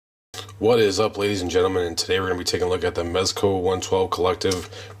What is up, ladies and gentlemen, and today we're going to be taking a look at the Mezco 112 Collective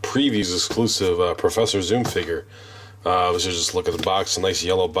Previews exclusive Professor Zoom figure. Let's just look at the box, a nice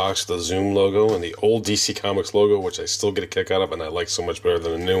yellow box with the Zoom logo and the old DC Comics logo, which I still get a kick out of and I like so much better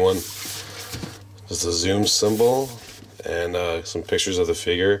than the new one. Just a Zoom symbol and some pictures of the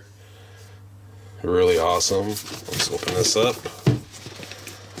figure. Really awesome. Let's open this up.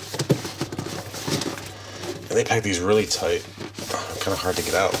 And they pack these really tight. Kind of hard to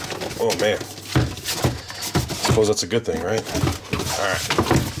get out. Oh man. Suppose that's a good thing, right? Alright.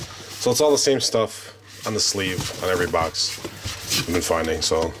 So it's all the same stuff on the sleeve on every box I've been finding.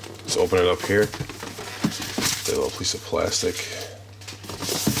 So let's open it up here. Get a little piece of plastic.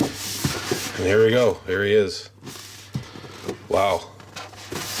 And here we go. Here he is. Wow.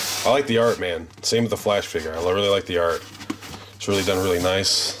 I like the art, man. Same with the Flash figure. I really like the art. It's really done really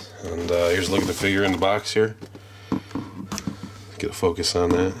nice. And here's a look at the figure in the box here. Get a focus on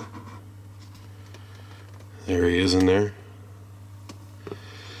that. There he is in there.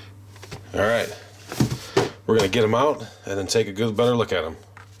 Alright. We're going to get him out and then take a better look at him.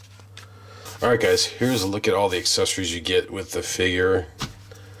 Alright guys, here's a look at all the accessories you get with the figure.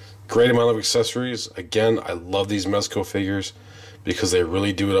 Great amount of accessories. Again, I love these Mezco figures because they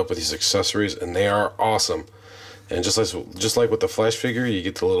really do it up with these accessories and they are awesome. And just like with the Flash figure, you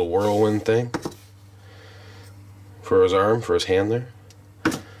get the little whirlwind thing for his arm, for his hand there.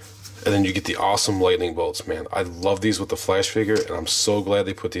 And then you get the awesome lightning bolts, man. I love these with the Flash figure, and I'm so glad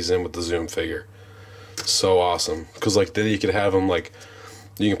they put these in with the Zoom figure. So awesome. Because like then you could have them like,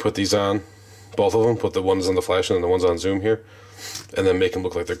 you can put these on, both of them, put the ones on the Flash and the ones on Zoom here, and then make them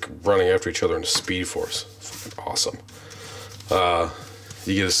look like they're running after each other in a Speed Force. Fucking awesome.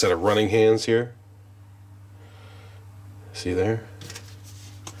 You get a set of running hands here. See there?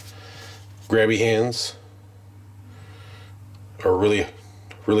 Grabby hands. Or really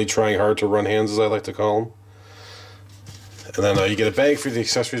trying hard to run hands, as I like to call them. And then you get a bag for the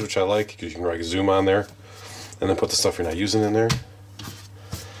accessories, which I like, because you can like zoom on there and then put the stuff you're not using in there.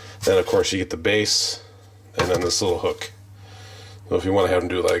 Then of course you get the base and then this little hook. So if you want to have them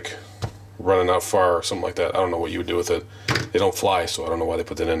do like running out far or something like that, I don't know what you would do with it. They don't fly, so I don't know why they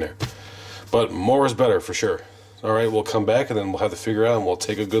put that in there. But more is better for sure. Alright, we'll come back and then we'll have the figure out and we'll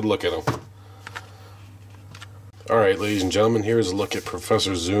take a good look at them. Alright, ladies and gentlemen, here's a look at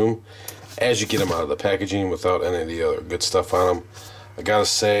Professor Zoom as you get him out of the packaging without any of the other good stuff on him. I gotta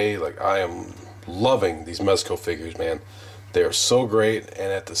say, like, I am loving these Mezco figures, man. They are so great,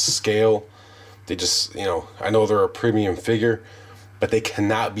 and at the scale, they just, you know, I know they're a premium figure, but they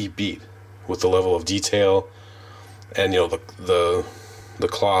cannot be beat with the level of detail and, you know, the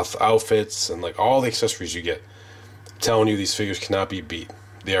cloth outfits and, like, all the accessories you get. I'm telling you, these figures cannot be beat.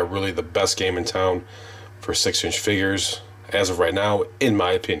 They are really the best game in town for 6-inch figures as of right now, in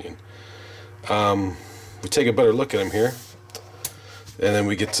my opinion. We take a better look at him here, and then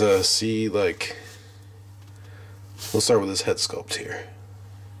we get to see, like, we'll start with his head sculpt here,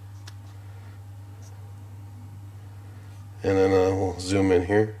 and then we'll zoom in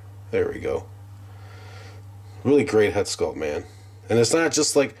here. There we go. Really great head sculpt, man. And it's not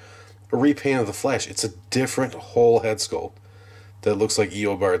just like a repaint of the Flash, it's a different whole head sculpt that looks like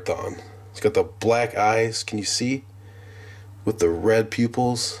Eobard Thawne. It's got the black eyes, can you see? With the red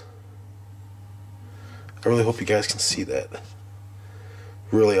pupils. I really hope you guys can see that.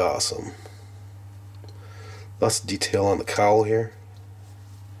 Really awesome. Lots of detail on the cowl here.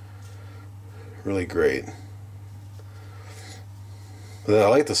 Really great. But then I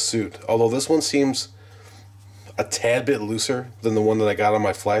like the suit. Although this one seems a tad bit looser than the one that I got on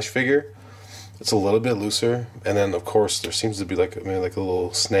my Flash figure. It's a little bit looser, and then of course there seems to be like maybe like a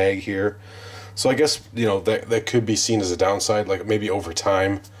little snag here. So I guess, you know, that could be seen as a downside, like maybe over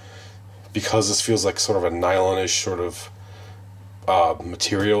time, because this feels like sort of a nylon-ish sort of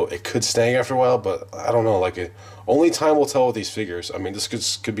material. It could snag after a while, but I don't know. Like only time will tell with these figures. I mean,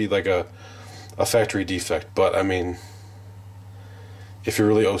 this could be like a factory defect, but I mean, if you're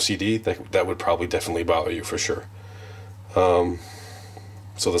really OCD, that would probably definitely bother you for sure. So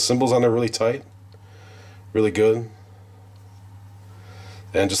the symbols on there really tight. Really good.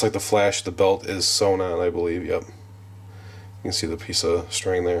 And just like the Flash, the belt is sewn on, I believe. Yep. You can see the piece of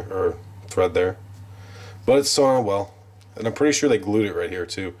string there, or thread there. But it's sewn on well. And I'm pretty sure they glued it right here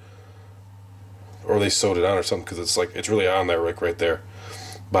too. Or they sewed it on or something, because it's like, it's really on there, like right there.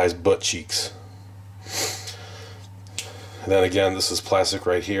 By his butt cheeks. And then again, this is plastic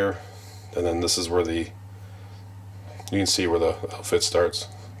right here. And then this is where you can see where the outfit starts.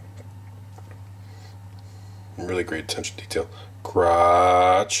 Really great attention to detail.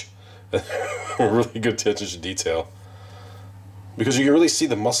 Crotch. Really good attention to detail. because you can really see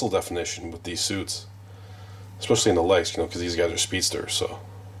the muscle definition with these suits, especially in the legs, you know, because these guys are speedsters. So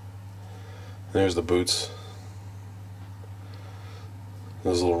there's the boots,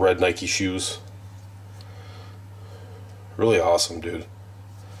 those little red Nike shoes. Really awesome, dude.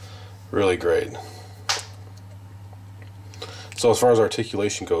 Really great. So as far as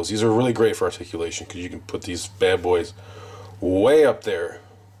articulation goes, these are really great for articulation because you can put these bad boys way up there.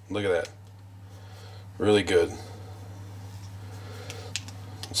 Look at that. Really good.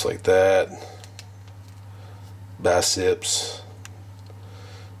 It's like that. Biceps.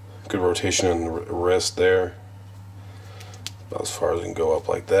 Good rotation in the wrist there. About as far as it can go up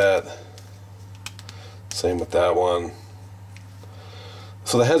like that. Same with that one.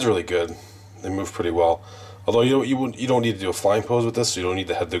 So the head's really good. They move pretty well. Although you don't need to do a flying pose with this, so you don't need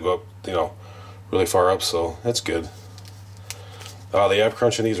the head to go up, you know, really far up. So that's good. The ab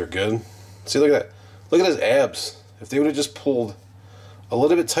crunch in these are good. See, look at that. Look at his abs. If they would have just pulled a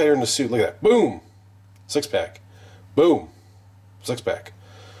little bit tighter in the suit, look at that. Boom, 6-pack. Boom, 6-pack.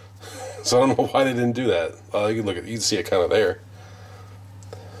 So I don't know why they didn't do that. You can see it kind of there.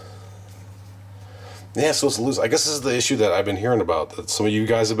 Yeah, so it's loose. I guess this is the issue that I've been hearing about, that some of you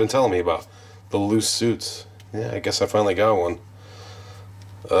guys have been telling me about, the loose suits. Yeah, I guess I finally got one.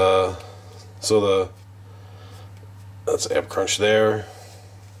 That's ab crunch there,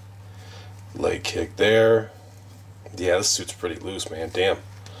 leg kick there. Yeah, this suit's pretty loose, man. Damn,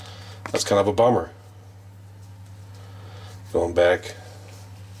 that's kind of a bummer. Going back,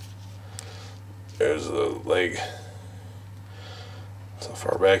 there's the leg. That's how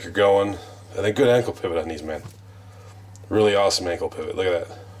far back you're going. And then good ankle pivot on these, man. Really awesome ankle pivot. Look at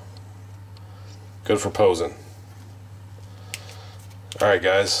that. Good for posing. Alright,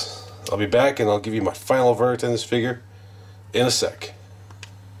 guys. I'll be back and I'll give you my final verdict on this figure in a sec.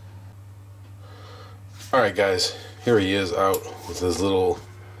 Alright, guys. Here he is out with his little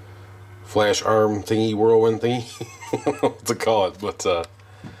flash arm thingy, whirlwind thingy. I don't know what to call it, but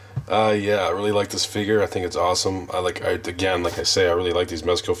yeah, I really like this figure. I think it's awesome. Again, like I say, I really like these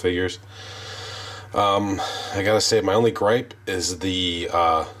Mezco figures. I gotta say, my only gripe is the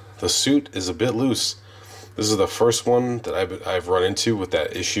suit is a bit loose. This is the first one that I've run into with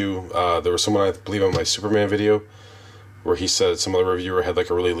that issue. There was someone, I believe, on my Superman video where he said some other reviewer had like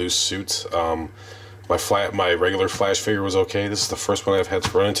a really loose suit. My regular Flash figure was okay. This is the first one I've had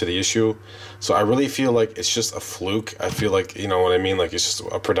to run into the issue. So I really feel like it's just a fluke. I feel like, you know what I mean? Like it's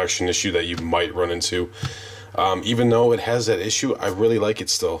just a production issue that you might run into. Even though it has that issue, I really like it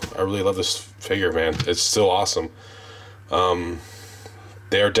still. I really love this figure, man. It's still awesome.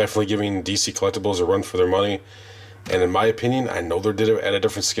 They are definitely giving DC Collectibles a run for their money. And in my opinion, I know they did it at a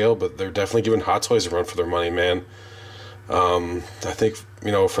different scale, but they're definitely giving Hot Toys a run for their money, man. I think,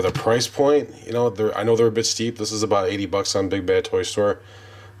 you know, for the price point, you know, I know they're a bit steep. This is about $80 on Big Bad Toy Store.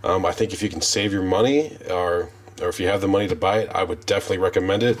 I think if you can save your money, or if you have the money to buy it, I would definitely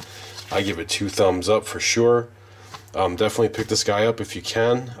recommend it. I give it 2 thumbs up for sure. Definitely pick this guy up if you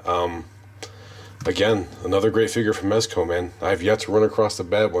can. Again, another great figure from Mezco, man. I have yet to run across the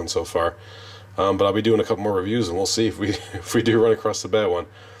bad one so far. But I'll be doing a couple more reviews, and we'll see if we do run across the bad one.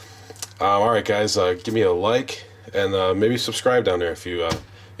 Alright, guys, give me a like, and maybe subscribe down there if you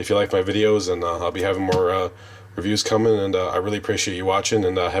like my videos, and I'll be having more reviews coming, and I really appreciate you watching,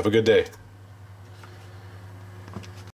 and have a good day.